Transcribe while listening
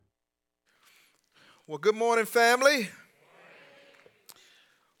Well, good morning, family.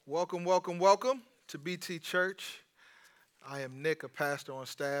 Welcome, welcome, welcome to BT Church. I am Nick, a pastor on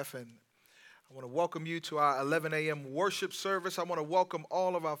staff, and I want to welcome you to our 11 a.m. worship service. I want to welcome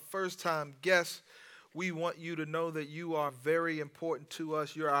all of our first-time guests. We want you to know that you are very important to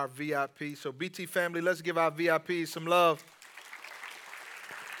us. You're our VIP. So, BT family, let's give our VIPs some love.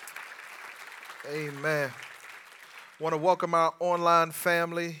 Amen. I want to welcome our online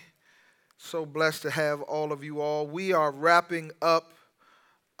family. So blessed to have all of you all. We are wrapping up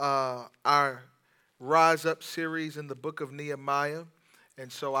our Rise Up series in the book of Nehemiah.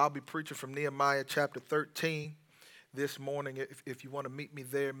 And so I'll be preaching from Nehemiah chapter 13 this morning. If you want to meet me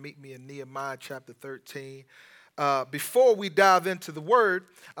there, meet me in Nehemiah chapter 13. Before we dive into the word,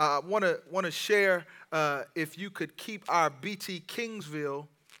 I want to share if you could keep our BT Kingsville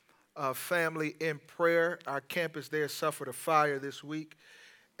family in prayer. Our campus there suffered a fire this week.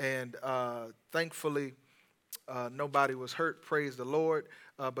 And thankfully, nobody was hurt. Praise the Lord.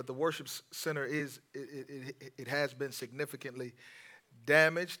 But the worship center it has been significantly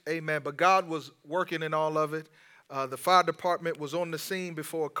damaged. Amen. But God was working in all of it. The fire department was on the scene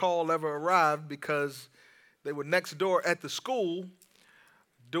before a call ever arrived because they were next door at the school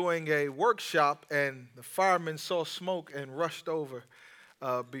doing a workshop, and the firemen saw smoke and rushed over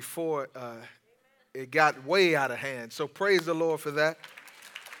before it got way out of hand. So praise the Lord for that.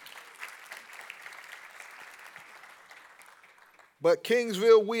 But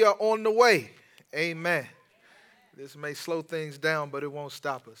Kingsville, we are on the way. Amen. This may slow things down, but it won't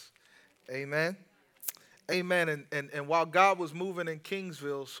stop us. Amen. Amen. And while God was moving in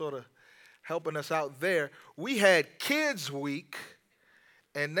Kingsville, sort of helping us out there, we had Kids Week,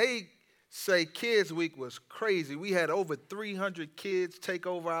 and they say Kids Week was crazy. We had over 300 kids take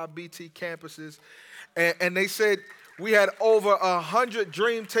over our BT campuses, and they said we had over 100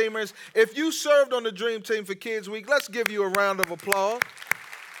 Dream Teamers. If you served on the Dream Team for Kids Week, let's give you a round of applause.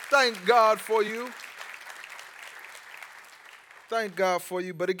 Thank God for you. Thank God for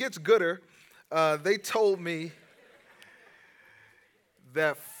you. But it gets gooder. They told me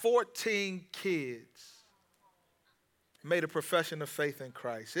that 14 kids made a profession of faith in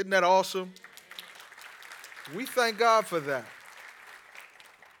Christ. Isn't that awesome? We thank God for that.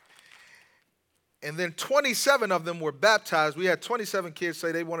 And then 27 of them were baptized. We had 27 kids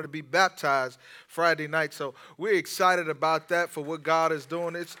say they wanted to be baptized Friday night. So we're excited about that for what God is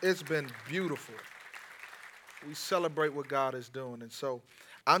doing. It's been beautiful. We celebrate what God is doing. And so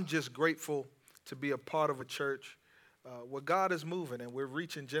I'm just grateful to be a part of a church where God is moving and we're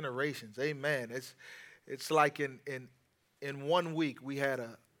reaching generations. Amen. It's like in 1 week we had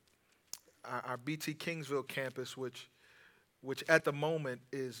our BT Kingsville campus, which at the moment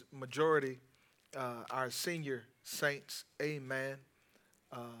is majority our senior saints. Amen.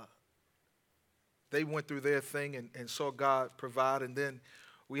 They went through their thing and saw God provide. And then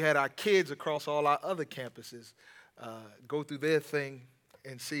we had our kids across all our other campuses go through their thing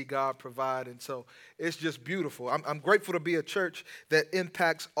and see God provide. And so it's just beautiful. I'm grateful to be a church that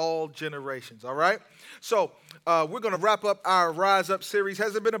impacts all generations. All right. So we're going to wrap up our Rise Up series.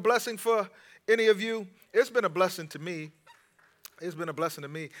 Has it been a blessing for any of you? It's been a blessing to me. It's been a blessing to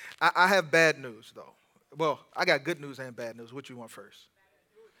me. I have bad news, though. Well, I got good news and bad news. What you want first?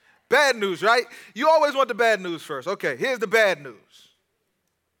 Bad news, right? You always want the bad news first. Okay, here's the bad news.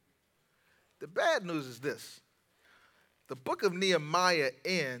 The bad news is this. The book of Nehemiah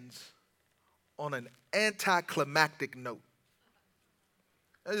ends on an anticlimactic note.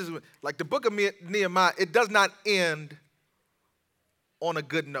 Like the book of Nehemiah, it does not end on a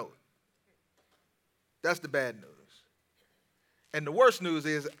good note. That's the bad news. And the worst news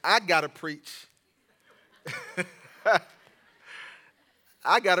is I got to preach.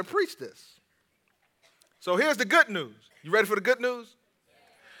 I got to preach this. So here's the good news. You ready for the good news?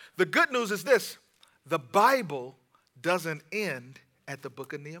 The good news is this. The Bible doesn't end at the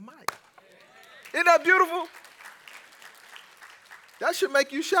book of Nehemiah. Isn't that beautiful? That should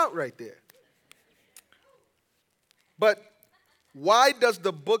make you shout right there. But why does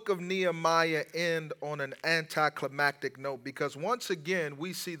the book of Nehemiah end on an anticlimactic note? Because once again,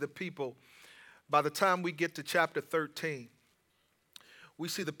 we see the people, by the time we get to chapter 13, we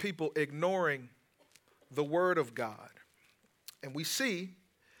see the people ignoring the word of God. And we see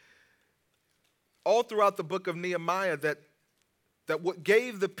all throughout the book of Nehemiah that what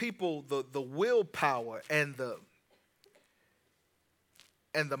gave the people the willpower and the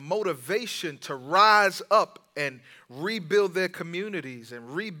motivation to rise up and rebuild their communities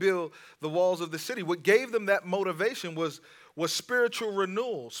and rebuild the walls of the city. What gave them that motivation was spiritual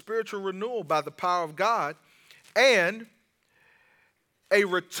renewal by the power of God, and a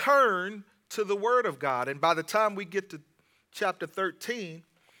return to the Word of God. And by the time we get to chapter 13,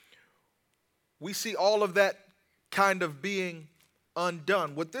 we see all of that kind of being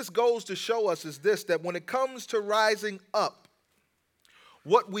undone. What this goes to show us is this, that when it comes to rising up,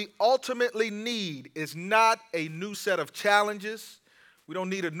 what we ultimately need is not a new set of challenges. We don't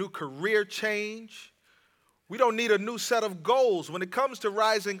need a new career change. We don't need a new set of goals. When it comes to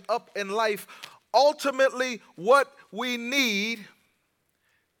rising up in life, ultimately what we need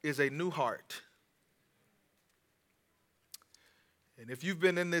is a new heart. And if you've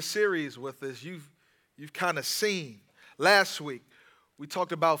been in this series with us, you've kind of seen. Last week, we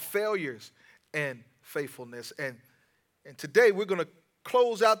talked about failures and faithfulness. And today, we're going to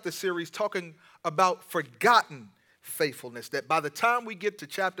close out the series talking about forgotten faithfulness. That by the time we get to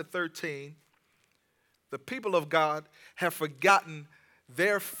chapter 13, the people of God have forgotten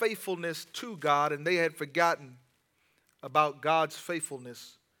their faithfulness to God, and they had forgotten about God's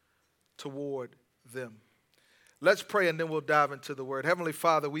faithfulness toward them. Let's pray, and then we'll dive into the Word. Heavenly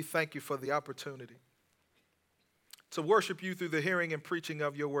Father, we thank you for the opportunity to worship you through the hearing and preaching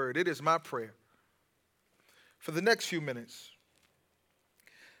of your Word. It is my prayer for the next few minutes,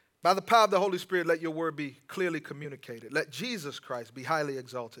 by the power of the Holy Spirit, let your Word be clearly communicated. Let Jesus Christ be highly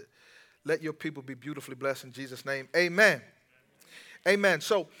exalted. Let your people be beautifully blessed in Jesus' name. Amen. Amen.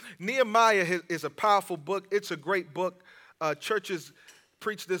 So Nehemiah is a powerful book. It's a great book. Churches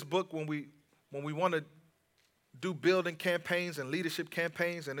preach this book when we want to do building campaigns and leadership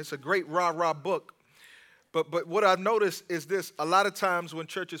campaigns, and it's a great rah-rah book. But what I've noticed is this: a lot of times when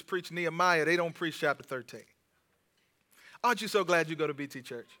churches preach Nehemiah, they don't preach chapter 13. Aren't you so glad you go to BT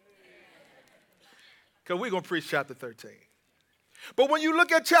Church? Because we're going to preach chapter 13. But when you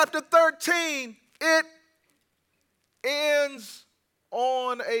look at chapter 13, it ends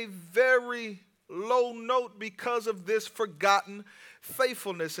on a very low note because of this forgotten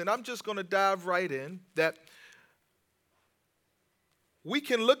faithfulness. And I'm just going to dive right in that we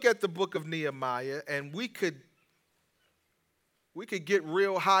can look at the book of Nehemiah and we could get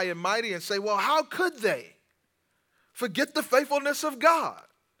real high and mighty and say, well, how could they forget the faithfulness of God?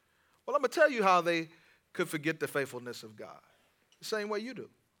 Well, I'm going to tell you how they could forget the faithfulness of God. The same way you do.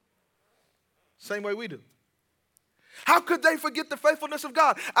 Same way we do. How could they forget the faithfulness of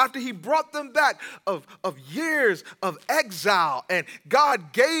God after he brought them back of years of exile, and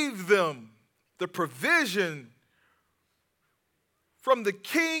God gave them the provision from the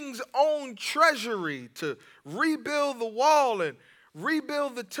king's own treasury to rebuild the wall and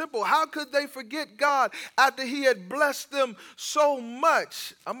rebuild the temple? How could they forget God after he had blessed them so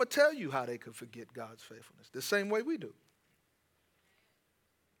much? I'm going to tell you how they could forget God's faithfulness. The same way we do.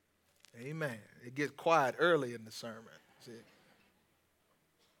 Amen. It gets quiet early in the sermon. See?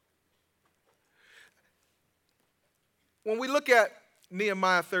 When we look at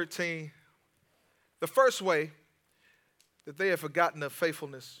Nehemiah 13, the first way that they have forgotten the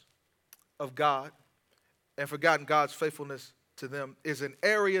faithfulness of God and forgotten God's faithfulness to them is an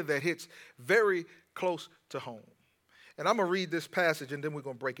area that hits very close to home. And I'm going to read this passage and then we're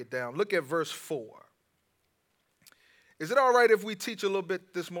going to break it down. Look at verse 4. Is it all right if we teach a little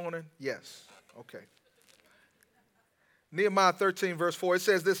bit this morning? Yes. Okay. Nehemiah 13, verse 4, it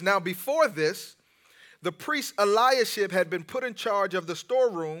says this: Now before this, the priest Eliashib had been put in charge of the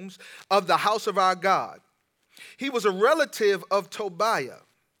storerooms of the house of our God. He was a relative of Tobiah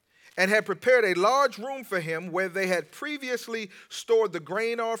and had prepared a large room for him where they had previously stored the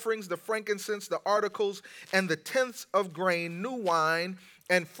grain offerings, the frankincense, the articles, and the tenths of grain, new wine,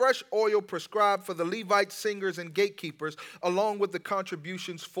 and fresh oil prescribed for the Levite singers and gatekeepers, along with the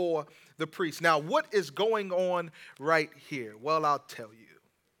contributions for the priests. Now, what is going on right here? Well, I'll tell you.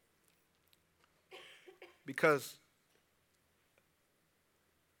 Because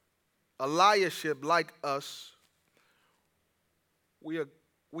Eliashib, like us, we are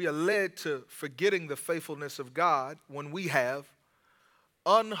led to forgetting the faithfulness of God when we have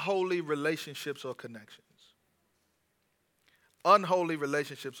unholy relationships or connections. Unholy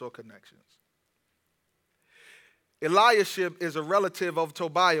relationships or connections. Eliashib is a relative of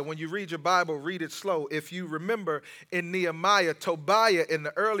Tobiah. When you read your Bible, read it slow. If you remember in Nehemiah, Tobiah, in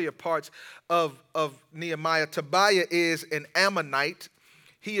the earlier parts of Nehemiah, Tobiah is an Ammonite.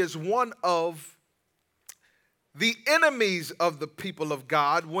 He is one of the enemies of the people of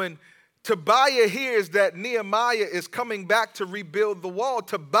God. When Tobiah hears that Nehemiah is coming back to rebuild the wall,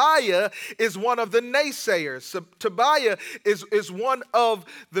 Tobiah is one of the naysayers. So Tobiah is one of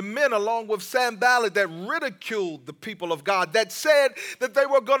the men, along with Sanballat, that ridiculed the people of God, that said that they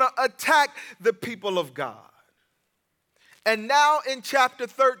were going to attack the people of God. And now in chapter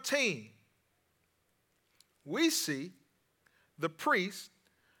 13, we see the priest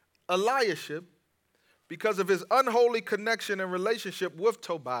Eliashib, because of his unholy connection and relationship with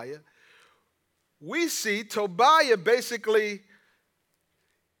Tobiah, we see Tobiah basically,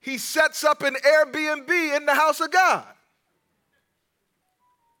 he sets up an Airbnb in the house of God.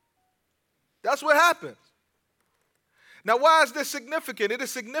 That's what happens. Now, why is this significant? It is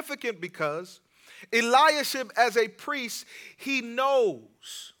significant because Eliashib, as a priest, he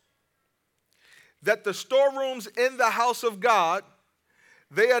knows that the storerooms in the house of God,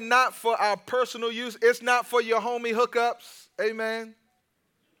 they are not for our personal use. It's not for your homie hookups. Amen.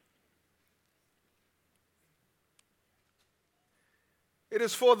 It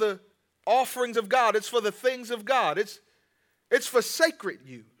is for the offerings of God. It's for the things of God. It's for sacred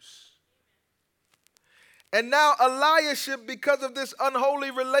use. And now Eliashib, because of this unholy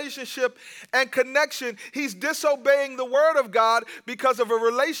relationship and connection, he's disobeying the word of God because of a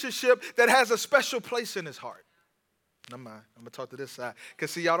relationship that has a special place in his heart. Never mind. I'm going to talk to this side.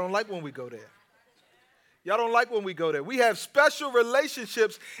 Because see, y'all don't like when we go there. Y'all don't like when we go there. We have special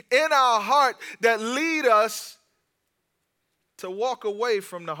relationships in our heart that lead us to walk away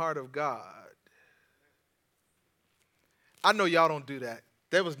from the heart of God. I know y'all don't do that.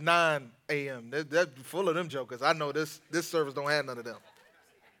 There was 9 a.m. They're full of them jokers. I know this service don't have none of them.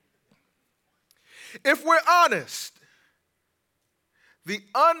 If we're honest, the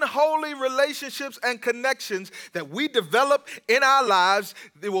unholy relationships and connections that we develop in our lives,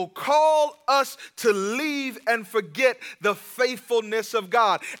 they will call us to leave and forget the faithfulness of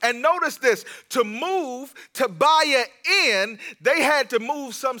God. And notice this, to move Tobiah in, they had to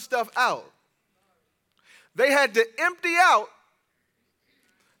move some stuff out. They had to empty out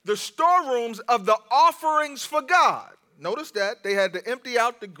the storerooms of the offerings for God. Notice that. They had to empty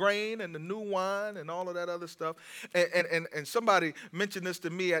out the grain and the new wine and all of that other stuff. And somebody mentioned this to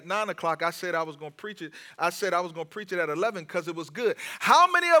me at 9 o'clock. I said I was going to preach it. I said I was going to preach it at 11 because it was good. How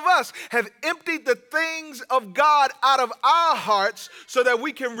many of us have emptied the things of God out of our hearts so that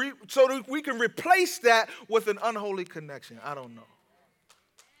we can replace that with an unholy connection? I don't know.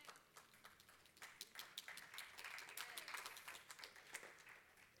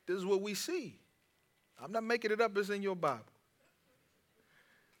 This is what we see. I'm not making it up, it's in your Bible.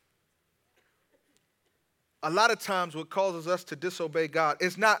 A lot of times what causes us to disobey God,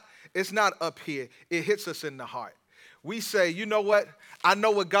 it's not up here. It hits us in the heart. We say, you know what? I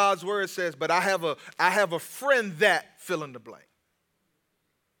know what God's word says, but I have a friend that fill in the blank.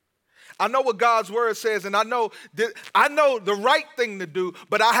 I know what God's word says, and I know the right thing to do,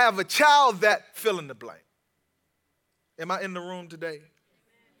 but I have a child that fill in the blank. Am I in the room today?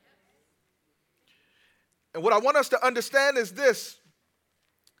 And what I want us to understand is this.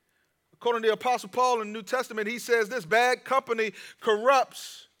 According to the Apostle Paul in the New Testament, he says this: bad company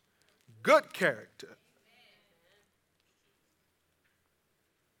corrupts good character.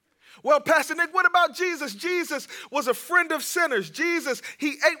 Well, Pastor Nick, what about Jesus? Jesus was a friend of sinners. Jesus, he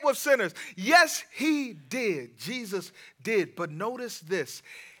ate with sinners. Yes, he did. Jesus did. But notice this.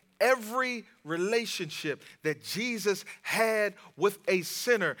 Every relationship that Jesus had with a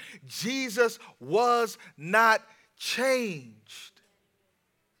sinner, Jesus was not changed.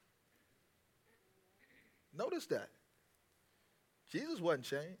 Notice that. Jesus wasn't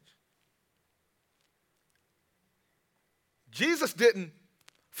changed. Jesus didn't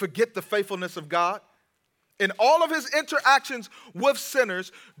forget the faithfulness of God. In all of his interactions with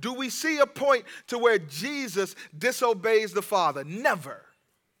sinners, do we see a point to where Jesus disobeys the Father? Never.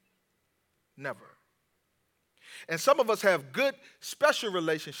 Never. And some of us have good, special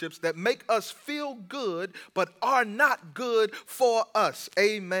relationships that make us feel good, but are not good for us.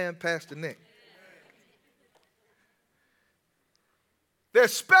 Amen, Pastor Nick. They're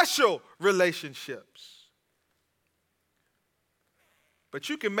special relationships. But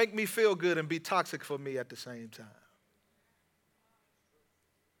you can make me feel good and be toxic for me at the same time.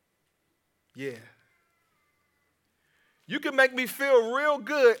 Yeah. You can make me feel real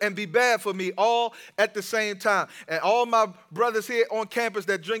good and be bad for me all at the same time. And all my brothers here on campus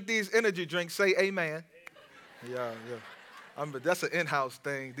that drink these energy drinks say amen. Yeah. That's an in-house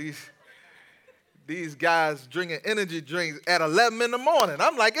thing. These guys drinking energy drinks at 11 in the morning.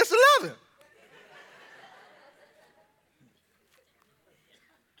 I'm like, it's 11.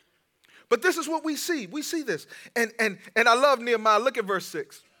 But this is what we see. We see this. And I love Nehemiah. Look at verse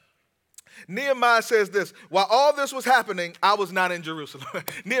 6. Nehemiah says this: while all this was happening, I was not in Jerusalem.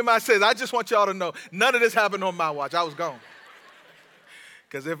 Nehemiah says, I just want y'all to know, none of this happened on my watch. I was gone.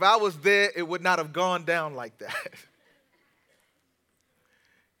 Because if I was there, it would not have gone down like that.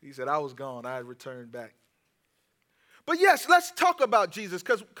 He said, I was gone. I had returned back. But yes, let's talk about Jesus,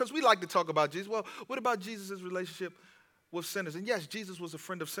 because we like to talk about Jesus. Well, what about Jesus' relationship with sinners. And yes, Jesus was a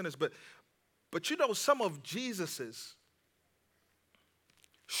friend of sinners, but you know, some of Jesus's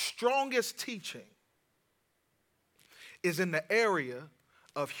strongest teaching is in the area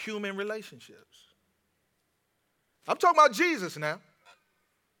of human relationships. I'm talking about Jesus now.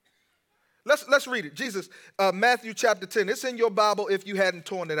 Let's read it. Jesus, Matthew chapter 10. It's in your Bible if you hadn't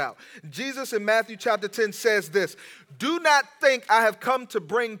torn it out. Jesus in Matthew chapter 10 says this: "Do not think I have come to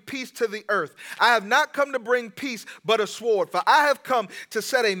bring peace to the earth. I have not come to bring peace, but a sword. For I have come to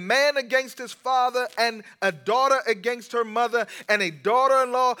set a man against his father, and a daughter against her mother, and a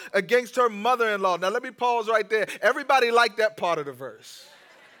daughter-in-law against her mother-in-law." Now let me pause right there. Everybody liked that part of the verse.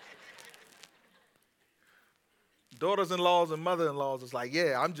 Daughters-in-laws and mother-in-laws is like,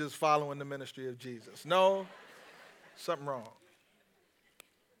 yeah, I'm just following the ministry of Jesus. No, something wrong.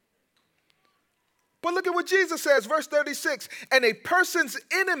 But look at what Jesus says, verse 36. "And a person's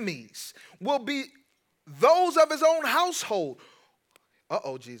enemies will be those of his own household."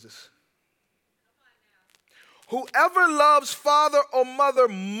 Uh-oh, Jesus. "Whoever loves father or mother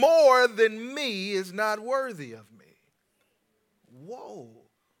more than me is not worthy of me." Whoa.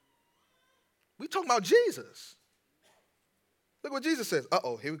 We talking about Jesus. Look what Jesus says.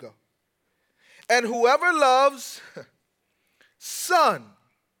 Uh-oh, here we go. "And whoever loves son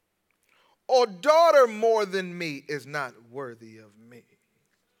or daughter more than me is not worthy of me."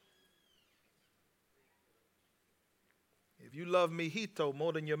 If you love me, hito,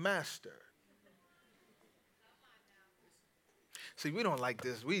 more than your master. See, we don't like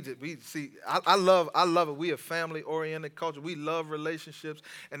this. I love it. We a family-oriented culture. We love relationships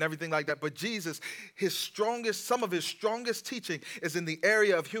and everything like that. But Jesus, some of his strongest teaching is in the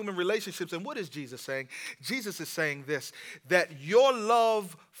area of human relationships. And what is Jesus saying? Jesus is saying this, that your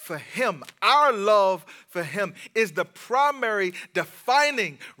love for him, our love for him, is the primary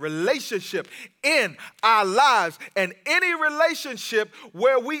defining relationship in our lives. And any relationship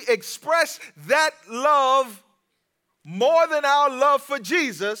where we express that love more than our love for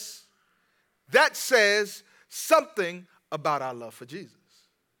Jesus, that says something about our love for Jesus.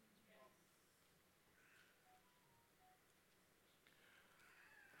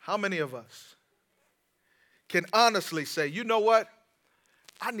 How many of us can honestly say, you know what?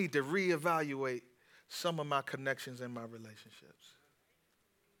 I need to reevaluate some of my connections in my relationships.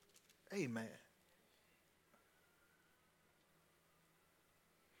 Amen.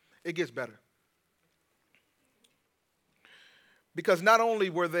 It gets better. Because not only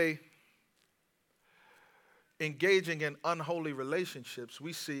were they engaging in unholy relationships,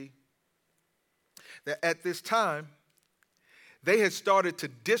 we see that at this time, they had started to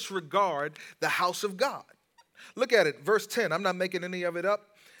disregard the house of God. Look at it, verse 10. I'm not making any of it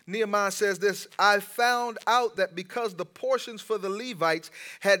up. Nehemiah says this: "I found out that because the portions for the Levites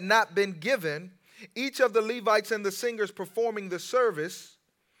had not been given, each of the Levites and the singers performing the service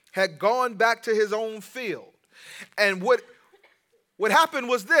had gone back to his own field." And what happened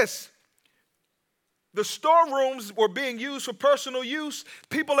was this: the storerooms were being used for personal use.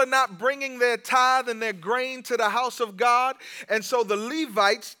 People are not bringing their tithe and their grain to the house of God. And so the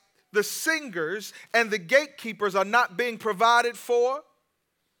Levites, the singers, and the gatekeepers are not being provided for.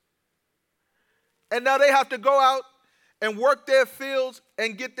 And now they have to go out and work their fields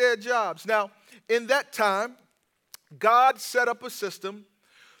and get their jobs. Now, in that time, God set up a system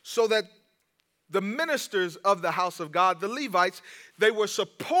so that the ministers of the house of God, the Levites, they were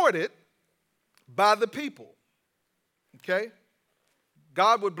supported by the people. Okay?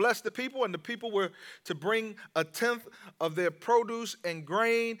 God would bless the people, and the people were to bring a tenth of their produce and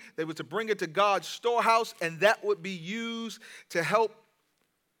grain. They were to bring it to God's storehouse, and that would be used to help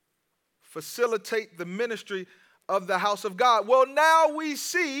facilitate the ministry of the house of God. Well, now we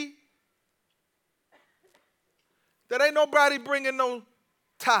see that ain't nobody bringing no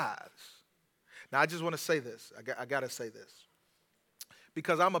tithes. Now, I just want to say this. I got to say this.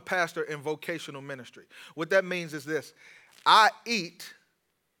 Because I'm a pastor in vocational ministry. What that means is this: I eat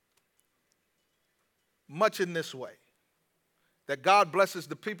much in this way. That God blesses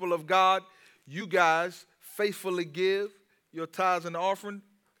the people of God. You guys faithfully give your tithes and offering.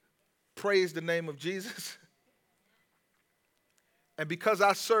 Praise the name of Jesus. And because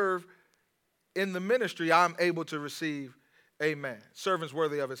I serve in the ministry, I'm able to receive, amen, servants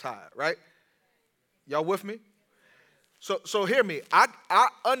worthy of his hire, right? Y'all with me? So hear me. I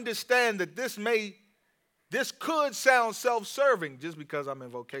understand that this could sound self-serving just because I'm in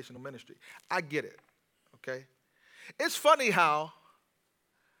vocational ministry. I get it, okay? It's funny how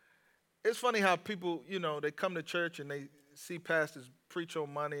people, they come to church and they see pastors preach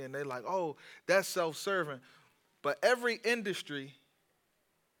on money and they're like, oh, that's self-serving. But every industry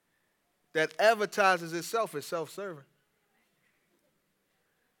that advertises itself is self-serving.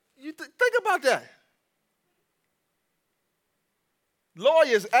 Think about that.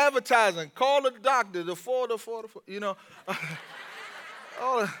 Lawyers advertising, call the doctor, the four, you know.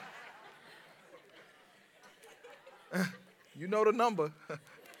 All you know the number.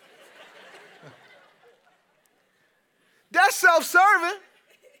 That's self-serving.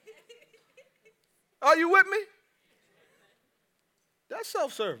 Are you with me? That's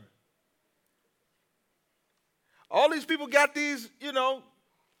self-serving. All these people got these,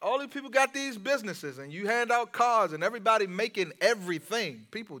 all these people got these businesses, and you hand out cards, and everybody making everything.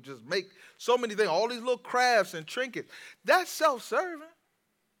 People just make so many things, all these little crafts and trinkets. That's self-serving.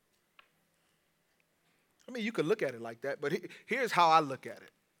 I mean, you could look at it like that, but here's how I look at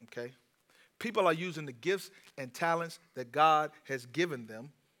it, okay? People are using the gifts and talents that God has given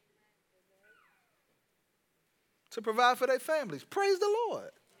them to provide for their families. Praise the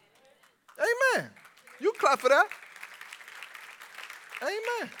Lord. Amen. You clap for that.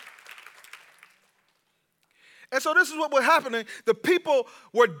 Amen. And so this is what was happening. The people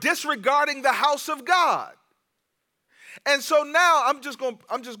were disregarding the house of God. And so now I'm just going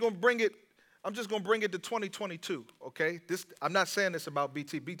to bring it to 2022, okay? I'm not saying this about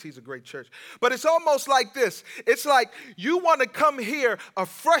BT. BT is a great church. But it's almost like this. It's like you want to come hear a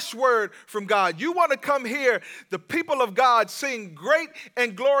fresh word from God. You want to come hear the people of God sing great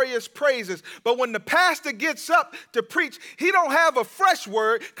and glorious praises. But when the pastor gets up to preach, he don't have a fresh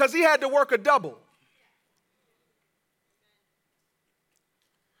word because he had to work a double.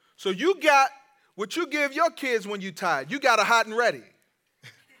 So you got what you give your kids when you're tired. You got a hot and ready.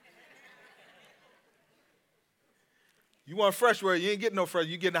 You want fresh word, you ain't getting no fresh,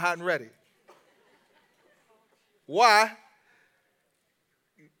 you getting hot and ready. Why?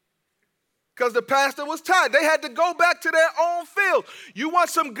 Because the pastor was tired. They had to go back to their own field. You want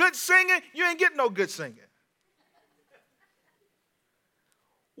some good singing? You ain't getting no good singing.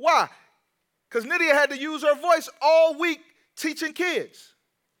 Why? Because Nydia had to use her voice all week teaching kids.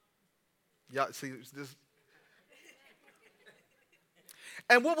 Y'all see this?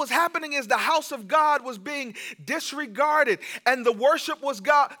 And what was happening is the house of God was being disregarded, and the worship of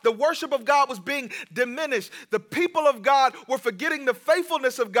God was being diminished. The people of God were forgetting the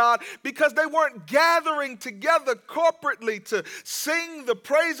faithfulness of God because they weren't gathering together corporately to sing the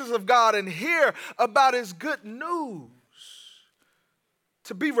praises of God and hear about his good news,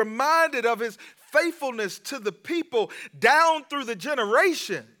 to be reminded of his faithfulness to the people down through the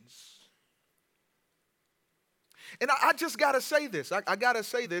generations. And I just got to say this. I got to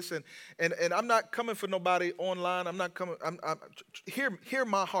say this, and I'm not coming for nobody online. I'm not coming. Hear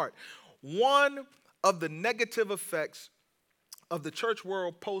my heart. One of the negative effects of the church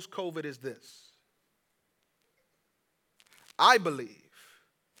world post-COVID is this. I believe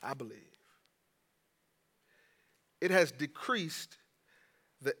it has decreased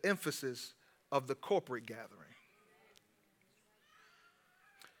the emphasis of the corporate gathering.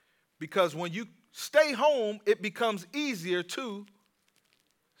 Because when you stay home, it becomes easier to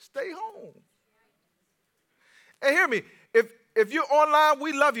stay home. And hear me, if you're online,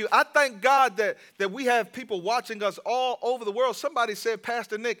 we love you. I thank God that we have people watching us all over the world. Somebody said,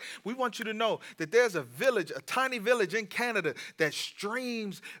 Pastor Nick, we want you to know that there's a tiny village in Canada that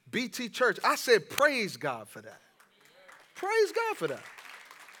streams BT Church. I said, praise God for that. Praise God for that.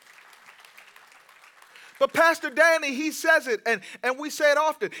 But Pastor Danny, he says it, and we say it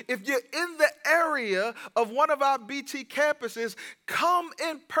often. If you're in the area of one of our BT campuses, come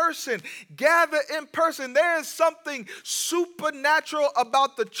in person, gather in person. There is something supernatural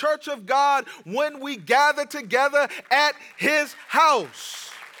about the church of God when we gather together at his house.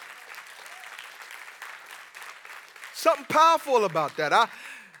 Something powerful about that.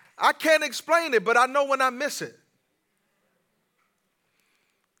 I can't explain it, but I know when I miss it.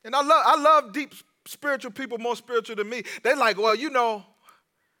 And I love deep spiritual people, more spiritual than me. They're like, well,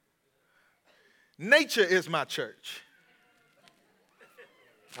 nature is my church.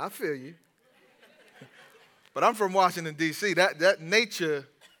 I feel you. But I'm from Washington, D.C. That nature,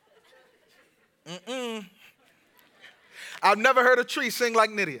 I've never heard a tree sing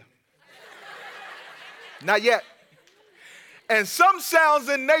like Nydia. Not yet. And some sounds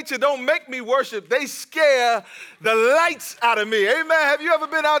in nature don't make me worship. They scare the lights out of me. Amen. Have you ever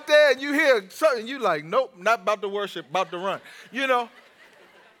been out there and you hear something, you like, nope, not about to worship, about to run.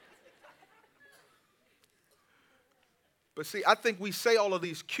 But see, I think we say all of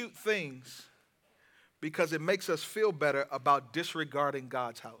these cute things because it makes us feel better about disregarding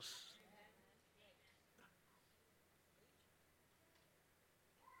God's house.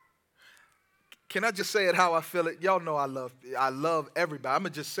 Can I just say it how I feel it? Y'all know I love everybody. I'm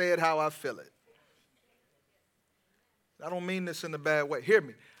going to just say it how I feel it. I don't mean this in a bad way. Hear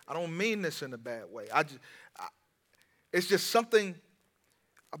me. I don't mean this in a bad way. It's just something.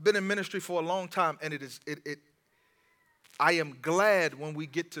 I've been in ministry for a long time, and I am glad when we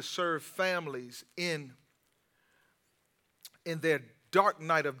get to serve families in their dark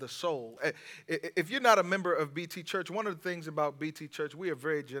night of the soul. If you're not a member of BT Church, one of the things about BT Church, we are a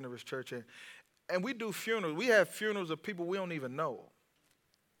very generous church, and we do funerals. We have funerals of people we don't even know.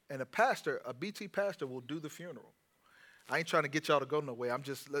 And a BT pastor will do the funeral. I ain't trying to get y'all to go nowhere.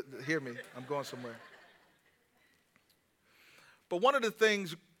 Hear me, I'm going somewhere. But one of the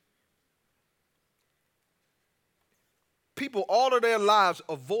things, people all of their lives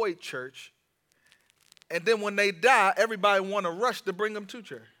avoid church, and then when they die, everybody want to rush to bring them to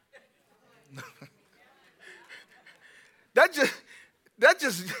church. That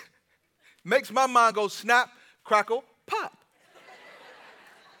just makes my mind go snap, crackle, pop.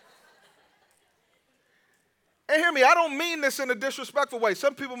 And hear me, I don't mean this in a disrespectful way.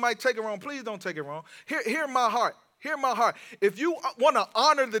 Some people might take it wrong. Please don't take it wrong. Hear my heart. Hear my heart. If you want to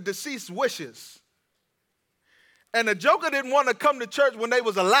honor the deceased's wishes, and the joker didn't want to come to church when they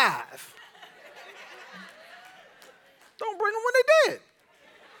was alive, don't bring them when they dead.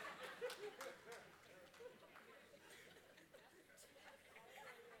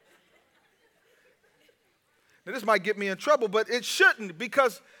 Now, this might get me in trouble, but it shouldn't,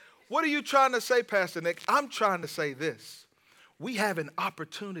 because what are you trying to say, Pastor Nick? I'm trying to say this. We have an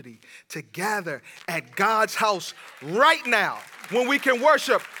opportunity to gather at God's house right now when we can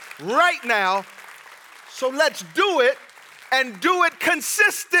worship right now. So let's do it, and do it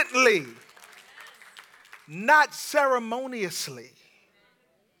consistently, not ceremoniously.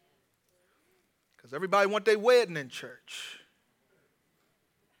 Because everybody want their wedding in church,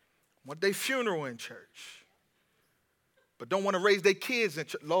 want their funeral in church, but don't want to raise their kids in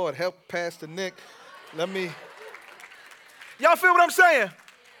church. Lord, help Pastor Nick. Y'all feel what I'm saying?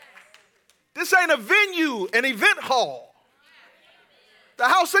 This ain't a venue, an event hall. The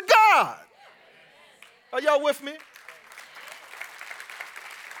house of God. Are y'all with me?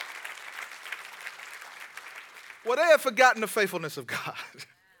 Well, they had forgotten the faithfulness of God.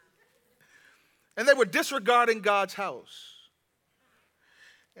 And they were disregarding God's house.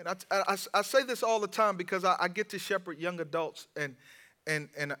 And I say this all the time because I get to shepherd young adults, and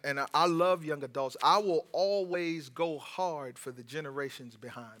I love young adults. I will always go hard for the generations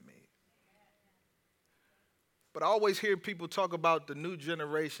behind me. But I always hear people talk about the new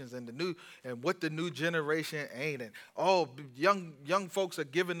generations and what the new generation ain't. And young folks are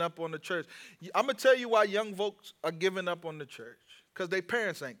giving up on the church. I'm going to tell you why young folks are giving up on the church. Because their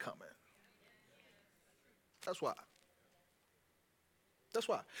parents ain't coming. That's why. That's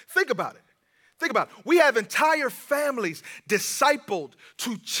why. Think about it. We have entire families discipled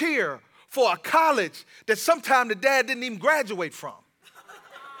to cheer for a college that sometime the dad didn't even graduate from.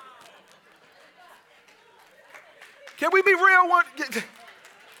 Can we be real?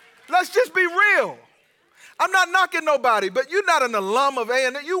 Let's just be real. I'm not knocking nobody, but you're not an alum of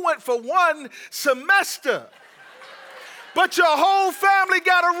A&M. You went for one semester. But your whole family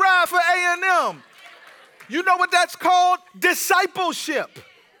got a ride for A&M. You know what that's called? Discipleship.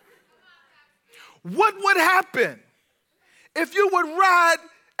 What would happen if you would ride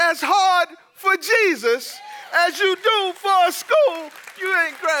as hard for Jesus as you do for a school you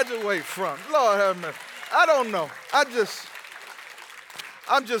ain't graduate from? Lord have mercy. I don't know. I'm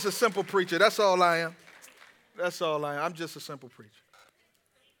just a simple preacher. That's all I am. That's all I am. I'm just a simple preacher.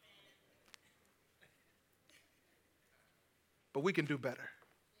 But we can do better.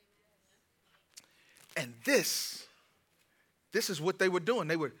 And this is what they were doing.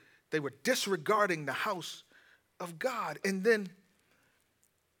 They were disregarding the house of God. And then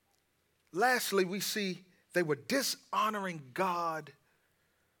lastly, we see they were dishonoring God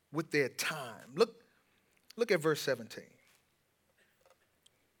with their time. Look at verse 17.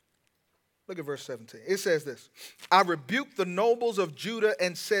 Look at verse 17. It says this: I rebuked the nobles of Judah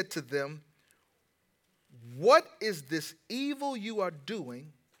and said to them, what is this evil you are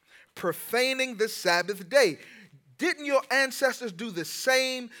doing, profaning the Sabbath day? Didn't your ancestors do the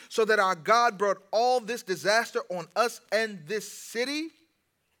same, so that our God brought all this disaster on us and this city?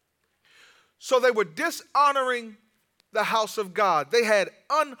 So they were dishonoring the house of God. They had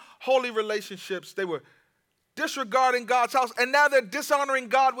unholy relationships. They were disregarding God's house, and now they're dishonoring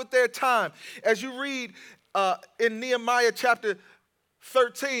God with their time. As you read in Nehemiah chapter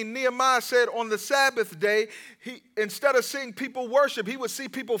 13, Nehemiah said on the Sabbath day, instead of seeing people worship, he would see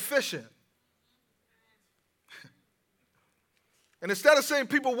people fishing. And instead of seeing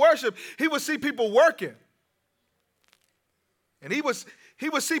people worship, he would see people working. And he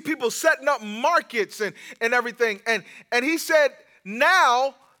would see people setting up markets and everything. And he said,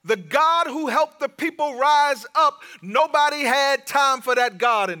 now the God who helped the people rise up, nobody had time for that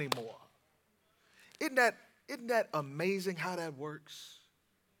God anymore. Isn't that amazing how that works?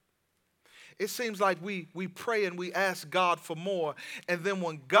 It seems like we pray and we ask God for more, and then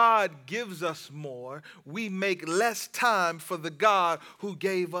when God gives us more, we make less time for the God who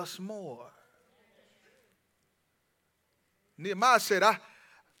gave us more. Nehemiah said,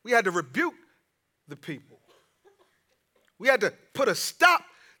 we had to rebuke the people. We had to put a stop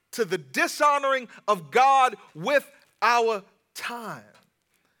to the dishonoring of God with our time.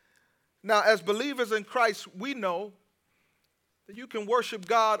 Now, as believers in Christ, we know that you can worship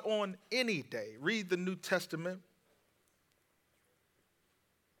God on any day. Read the New Testament.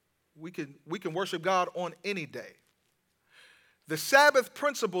 We can worship God on any day. The Sabbath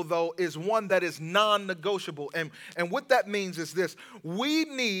principle, though, is one that is non-negotiable. And what that means is this: we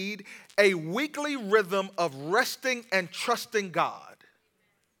need a weekly rhythm of resting and trusting God.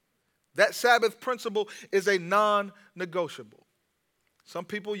 That Sabbath principle is a non-negotiable. Some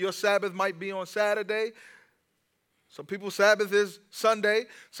people, your Sabbath might be on Saturday. Some people's Sabbath is Sunday.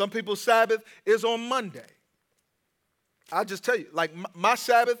 Some people's Sabbath is on Monday. I'll just tell you, like my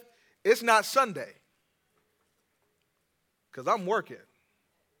Sabbath, it's not Sunday because I'm working.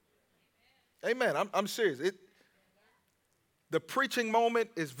 Amen. I'm serious. The preaching moment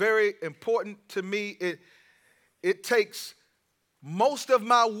is very important to me. It takes most of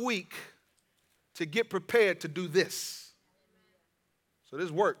my week to get prepared to do this. So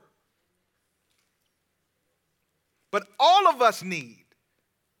this work. But all of us need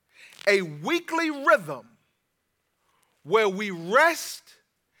a weekly rhythm where we rest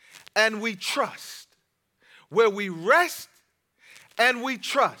and we trust. Where we rest and we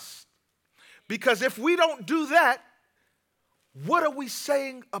trust. Because if we don't do that, what are we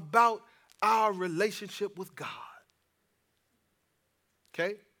saying about our relationship with God?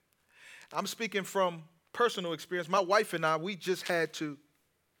 Okay? I'm speaking from personal experience. My wife and I, we just had to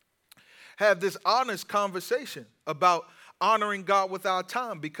have this honest conversation about honoring God with our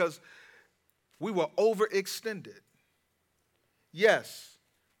time because we were overextended. Yes,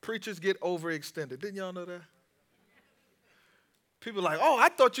 preachers get overextended. Didn't y'all know that? People are like, oh, I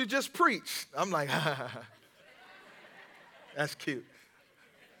thought you just preached. I'm like, that's cute.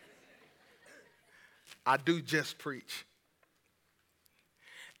 I do just preach.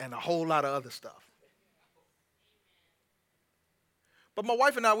 And a whole lot of other stuff. But my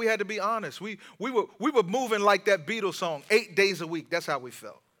wife and I, we had to be honest. We were moving like that Beatles song, 8 days a week. That's how we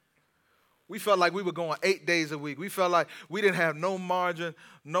felt. We felt like we were going 8 days a week. We felt like we didn't have no margin,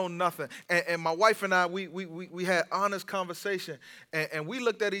 no nothing. And my wife and I, we had honest conversation. And we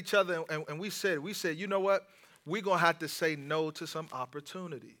looked at each other and we said, you know what? We're going to have to say no to some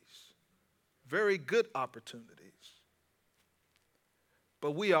opportunities. Very good opportunities.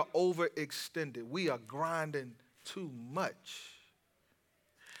 But we are overextended. We are grinding too much.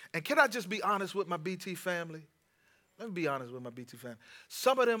 And can I just be honest with my BT family? Let me be honest with my BT family.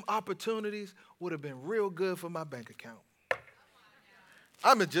 Some of them opportunities would have been real good for my bank account.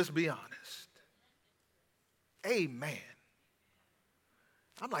 I'm going to just be honest. Amen.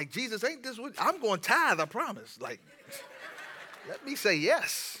 I'm like, Jesus, ain't this what? I'm going to tithe, I promise. Like, let me say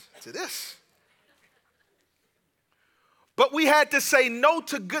yes to this. But we had to say no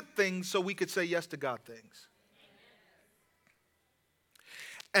to good things so we could say yes to God things.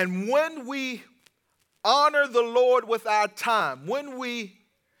 And when we honor the Lord with our time, when we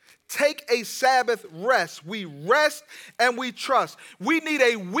take a Sabbath rest, we rest and we trust. We need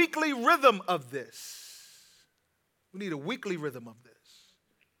a weekly rhythm of this. We need a weekly rhythm of this.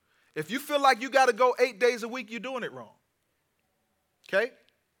 If you feel like you got to go 8 days a week, you're doing it wrong. Okay?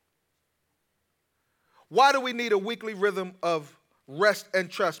 Why do we need a weekly rhythm of rest and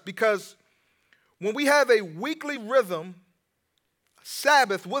trust? Because when we have a weekly rhythm,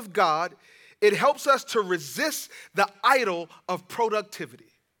 Sabbath with God, it helps us to resist the idol of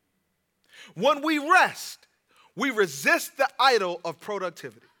productivity. When we rest, we resist the idol of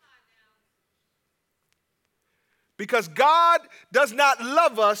productivity. Because God does not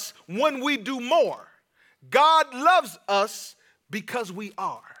love us when we do more. God loves us because we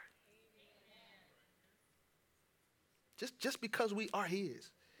are. Just because we are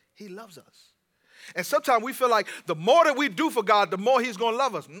His, He loves us. And sometimes we feel like the more that we do for God, the more He's going to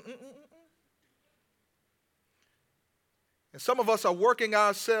love us. And some of us are working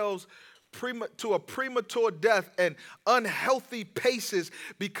ourselves to a premature death and unhealthy paces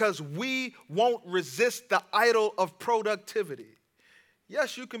because we won't resist the idol of productivity.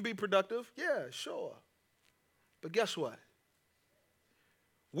 Yes, you can be productive. Yeah, sure. But guess what?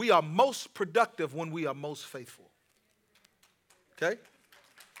 We are most productive when we are most faithful. Okay?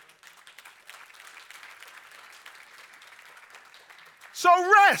 So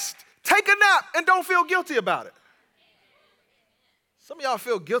rest, take a nap, and don't feel guilty about it. Some of y'all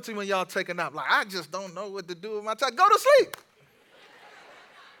feel guilty when y'all take a nap. Like, I just don't know what to do with my time. Go to sleep.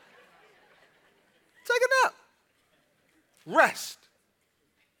 Take a nap. Rest.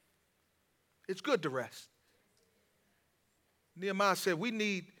 It's good to rest. Nehemiah said, we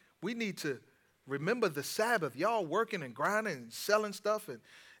need to remember the Sabbath. Y'all working and grinding and selling stuff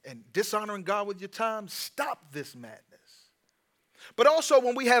and dishonoring God with your time. Stop this madness. But also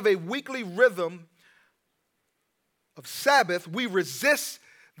when we have a weekly rhythm of Sabbath, we resist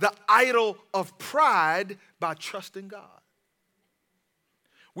the idol of pride by trusting God.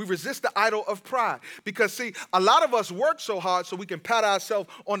 We resist the idol of pride because, see, a lot of us work so hard so we can pat ourselves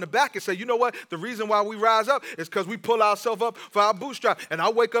on the back and say, you know what? The reason why we rise up is because we pull ourselves up for our bootstrap. And I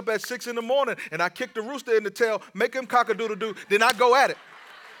wake up at 6 in the morning and I kick the rooster in the tail, make him cock-a-doodle-doo, then I go at it.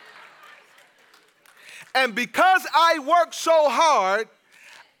 And because I work so hard,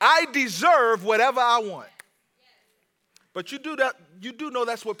 I deserve whatever I want. But you do know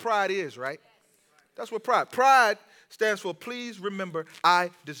that's what pride is, right? That's what pride stands for, please remember, I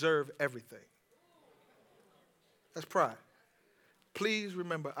deserve everything. That's pride. Please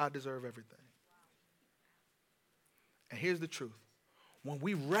remember, I deserve everything. And here's the truth. When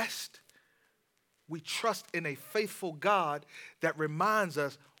we rest, we trust in a faithful God that reminds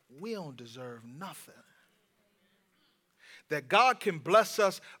us we don't deserve nothing. That God can bless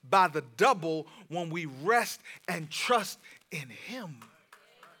us by the double when we rest and trust in Him.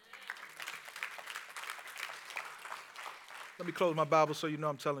 Let me close my Bible so you know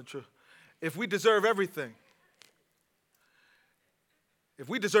I'm telling the truth. If we deserve everything,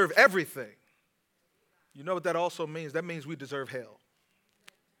 you know what that also means? That means we deserve hell.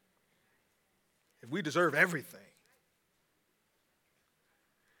 If we deserve everything.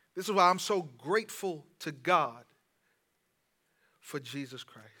 This is why I'm so grateful to God for Jesus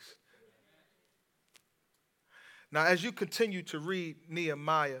Christ. Now, as you continue to read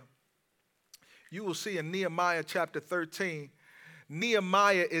Nehemiah, you will see in Nehemiah chapter 13,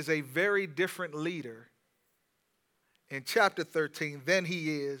 Nehemiah is a very different leader in chapter 13 than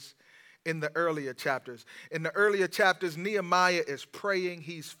he is in the earlier chapters. In the earlier chapters, Nehemiah is praying,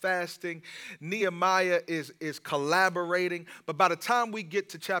 he's fasting, Nehemiah is collaborating. But by the time we get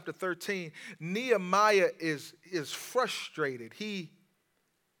to chapter 13, Nehemiah is frustrated. He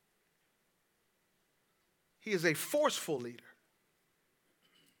is a forceful leader.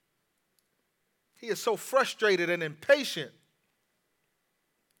 He is so frustrated and impatient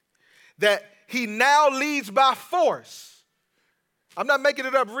that he now leads by force. I'm not making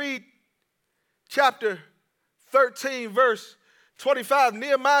it up. Read chapter 13, verse 25.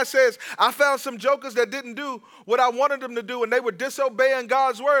 Nehemiah says, I found some jokers that didn't do what I wanted them to do, and they were disobeying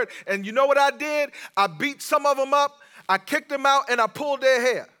God's word. And you know what I did? I beat some of them up, I kicked them out, and I pulled their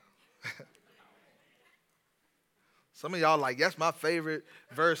hair. Some of y'all like, that's my favorite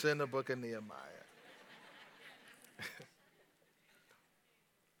verse in the book of Nehemiah.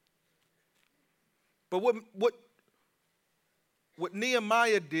 But what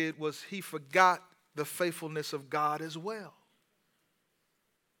Nehemiah did was he forgot the faithfulness of God as well.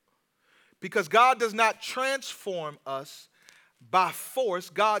 Because God does not transform us by force.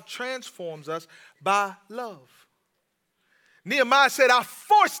 God transforms us by love. Nehemiah said, I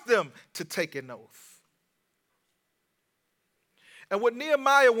forced them to take an oath. And what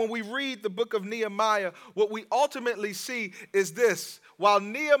Nehemiah, when we read the book of Nehemiah, what we ultimately see is this. While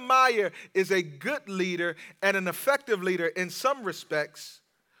Nehemiah is a good leader and an effective leader in some respects,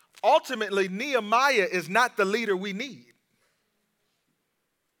 ultimately Nehemiah is not the leader we need.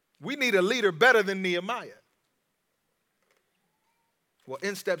 We need a leader better than Nehemiah. Well,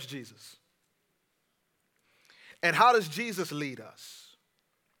 in steps Jesus. And how does Jesus lead us?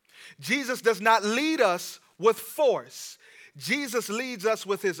 Jesus does not lead us with force. Jesus leads us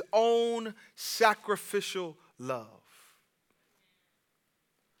with his own sacrificial love.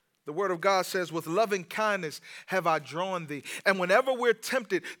 The word of God says, with loving kindness have I drawn thee. And whenever we're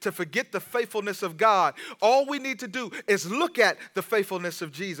tempted to forget the faithfulness of God, all we need to do is look at the faithfulness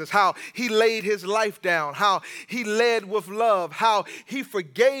of Jesus, how he laid his life down, how he led with love, how he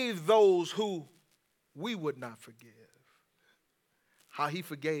forgave those who we would not forgive, how he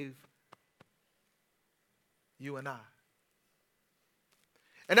forgave you and I.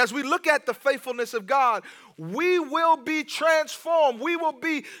 And as we look at the faithfulness of God, we will be transformed. We will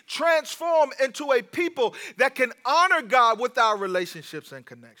be transformed into a people that can honor God with our relationships and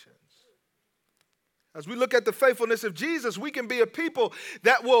connections. As we look at the faithfulness of Jesus, we can be a people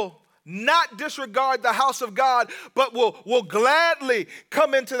that will not disregard the house of God, but will gladly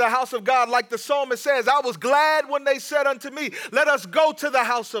come into the house of God. Like the psalmist says, I was glad when they said unto me, let us go to the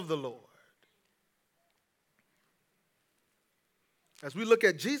house of the Lord. As we look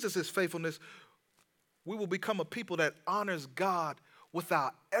at Jesus' faithfulness, we will become a people that honors God with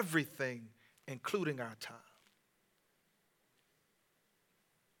our everything, including our time.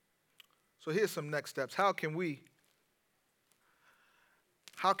 So here's some next steps. How can we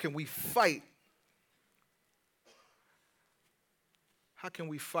fight? How can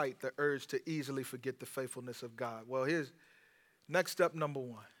we fight the urge to easily forget the faithfulness of God? Well, here's next step number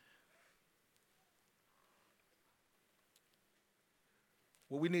one.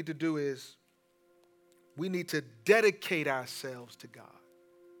 What we need to do is we need to dedicate ourselves to God.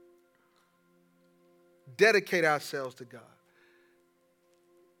 Dedicate ourselves to God.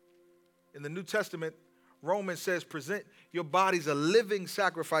 In the New Testament, Romans says, present your bodies a living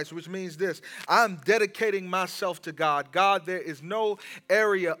sacrifice, which means this: I'm dedicating myself to God. God, there is no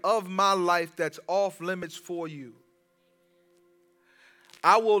area of my life that's off limits for you.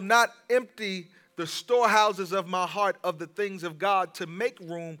 I will not empty the storehouses of my heart of the things of God to make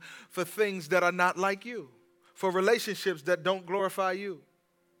room for things that are not like you, for relationships that don't glorify you.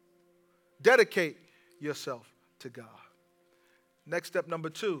 Dedicate yourself to God. Next step number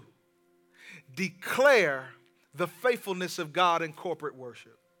two. Declare the faithfulness of God in corporate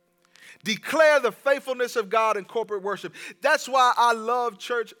worship. Declare the faithfulness of God in corporate worship. That's why I love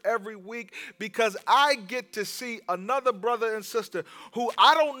church every week, because I get to see another brother and sister who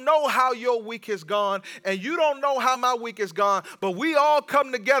I don't know how your week has gone, and you don't know how my week has gone, but we all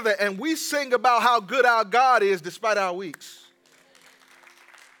come together and we sing about how good our God is despite our weeks.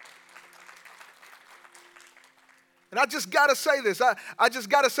 And I just got to say this. I just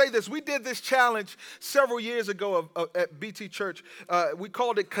got to say this. We did this challenge several years ago at BT Church. We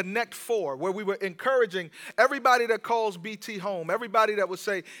called it Connect 4, where we were encouraging everybody that calls BT home, everybody that would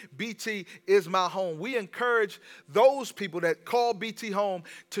say, BT is my home. We encourage those people that call BT home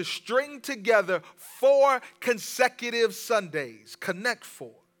to string together 4 consecutive Sundays. Connect 4.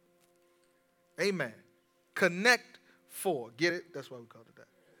 Amen. Connect 4. Get it? That's why we called it that.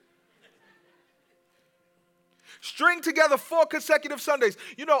 String together 4 consecutive Sundays.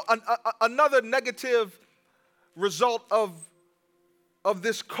 You know, another negative result of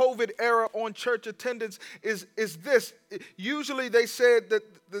this COVID era on church attendance is this. Usually they said that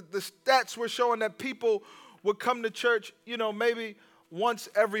the stats were showing that people would come to church, you know, maybe once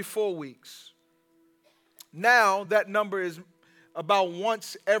every 4 weeks. Now that number is about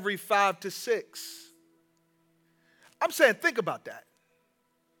once every 5 to 6. I'm saying, think about that.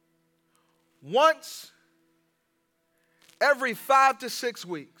 Once every 5 to 6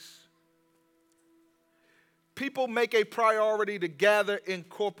 weeks, people make a priority to gather in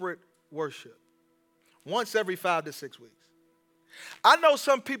corporate worship. Once every 5 to 6 weeks. I know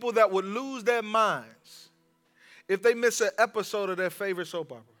some people that would lose their minds if they miss an episode of their favorite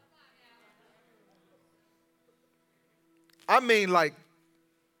soap opera. I mean, like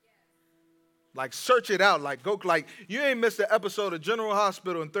search it out. Like you ain't missed an episode of General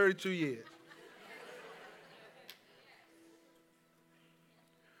Hospital in 32 years.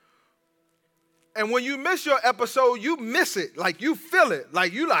 And when you miss your episode, you miss it. Like, you feel it.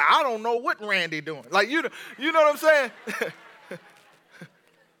 Like, I don't know what Randy doing. Like, you know what I'm saying?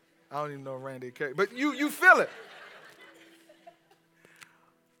 I don't even know Randy Carey. But you feel it.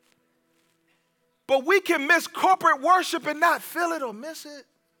 But we can miss corporate worship and not feel it or miss it.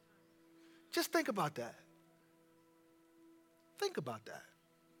 Just think about that. Think about that.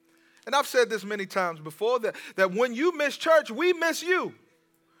 And I've said this many times before, that when you miss church, we miss you.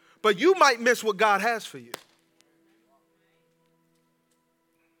 But you might miss what God has for you.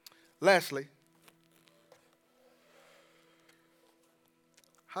 Lastly,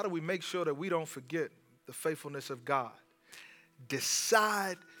 how do we make sure that we don't forget the faithfulness of God?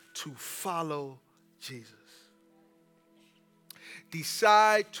 Decide to follow Jesus.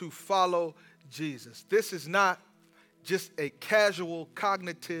 Decide to follow Jesus. This is not just a casual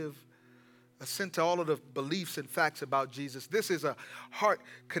cognitive assent to all of the beliefs and facts about Jesus. This is a heart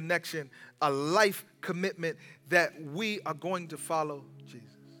connection, a life commitment that we are going to follow Jesus.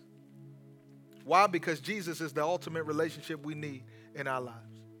 Why? Because Jesus is the ultimate relationship we need in our lives.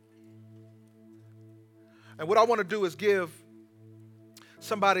 And what I want to do is give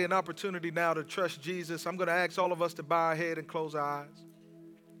somebody an opportunity now to trust Jesus. I'm going to ask all of us to bow our head and close our eyes.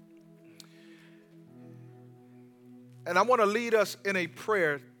 And I want to lead us in a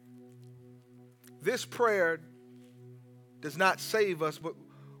prayer. This prayer does not save us, but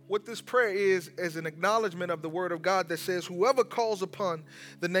what this prayer is an acknowledgement of the word of God that says, whoever calls upon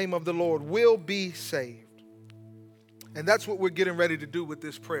the name of the Lord will be saved. And that's what we're getting ready to do with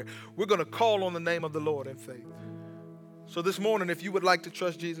this prayer. We're going to call on the name of the Lord in faith. So this morning, if you would like to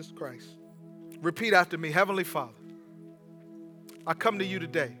trust Jesus Christ, repeat after me. Heavenly Father, I come to you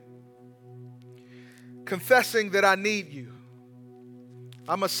today, confessing that I need you.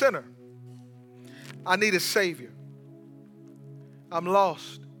 I'm a sinner. I need a Savior. I'm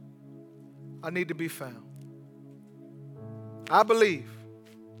lost. I need to be found. I believe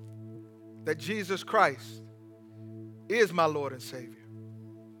that Jesus Christ is my Lord and Savior.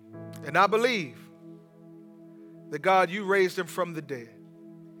 And I believe that, God, you raised him from the dead.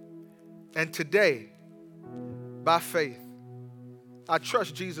 And today, by faith, I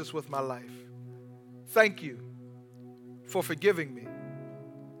trust Jesus with my life. Thank you for forgiving me.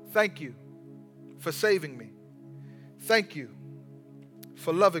 Thank you for saving me. Thank you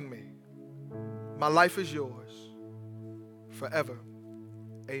for loving me. My life is yours forever.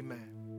 Amen.